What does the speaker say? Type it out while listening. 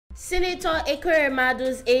Senator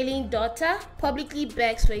Ekweremadu's ailing daughter publicly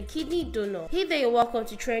begs for a kidney donor. Hey there, welcome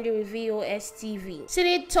to Trending with VOS TV.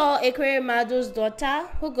 Senator Ekweremadu's daughter,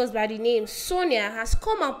 who goes by the name Sonia, has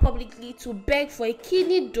come out publicly to beg for a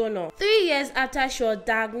kidney donor 3 years after she was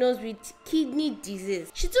diagnosed with kidney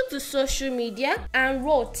disease. She took to social media and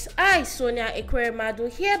wrote, "I, Sonia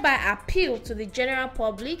Ekweremadu, hereby appeal to the general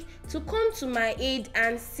public to come to my aid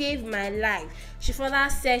and save my life." She further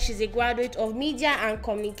said she's a graduate of Media and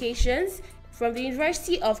Communications from the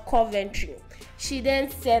University of Coventry. She then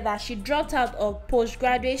said that she dropped out of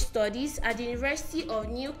postgraduate studies at the University of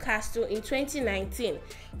Newcastle in 2019,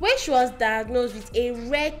 where she was diagnosed with a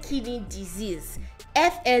rare kidney disease,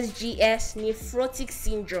 FSGS nephrotic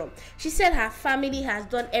syndrome. She said her family has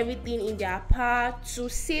done everything in their power to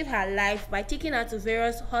save her life by taking her to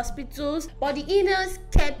various hospitals, but the illness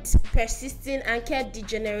kept persisting and kept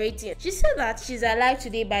degenerating. She said that she's alive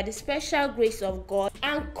today by the special grace of God,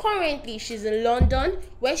 and currently she's in London,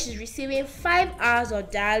 where she's receiving 5 hours of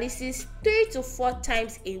dialysis 3 to 4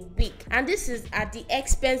 times a week, and this is at the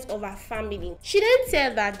expense of her family. She then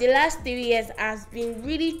said that the last 3 years has been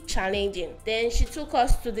really challenging. Then she took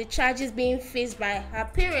us to the charges being faced by her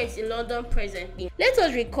parents in London presently. Let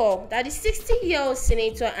us recall that the 60-year-old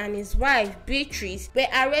senator and his wife Beatrice were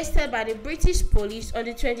arrested by the British police on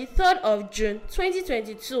the 23rd of June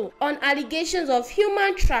 2022 on allegations of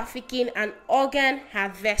human trafficking and organ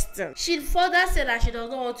harvesting. She further said that she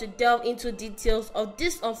does not want to delve into details of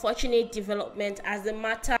this unfortunate development as the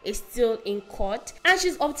matter is still in court, and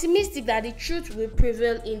she's optimistic that the truth will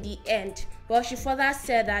prevail in the end. But she further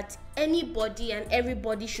said that anybody and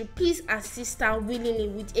everybody should please assist her willingly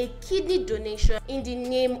with a kidney donation in the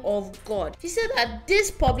name of God. She said that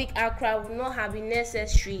this public outcry would not have been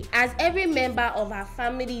necessary as every member of her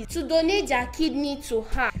family to donate their kidney to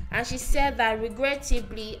her. And she said that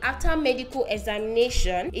regrettably, after medical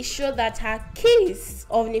examination, it showed that her case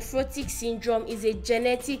of nephrotic syndrome is a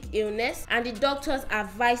genetic illness, and the doctors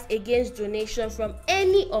advised against donation from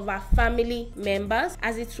any of her family members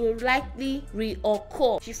as it will likely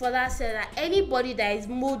reoccur. She further said that anybody that is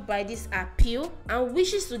moved by this appeal and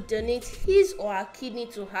wishes to donate his or her kidney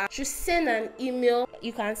to her should send an email,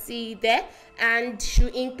 you can see it there, and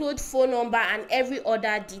should include phone number and every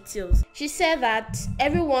other details. She said that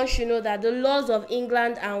everyone should know that the laws of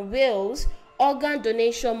England and Wales, organ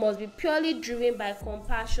donation must be purely driven by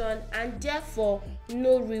compassion and therefore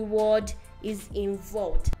no reward is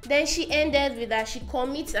involved. Then she ended with that she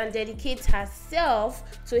commits and dedicates herself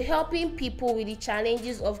to helping people with the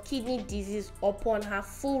challenges of kidney disease upon her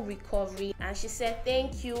full recovery. And she said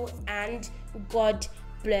thank you and God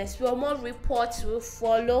bless. Well, more reports will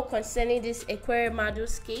follow concerning this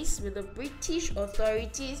Ekweremadu's case with the British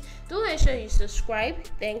authorities. Do make sure you subscribe.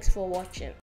 Thanks for watching.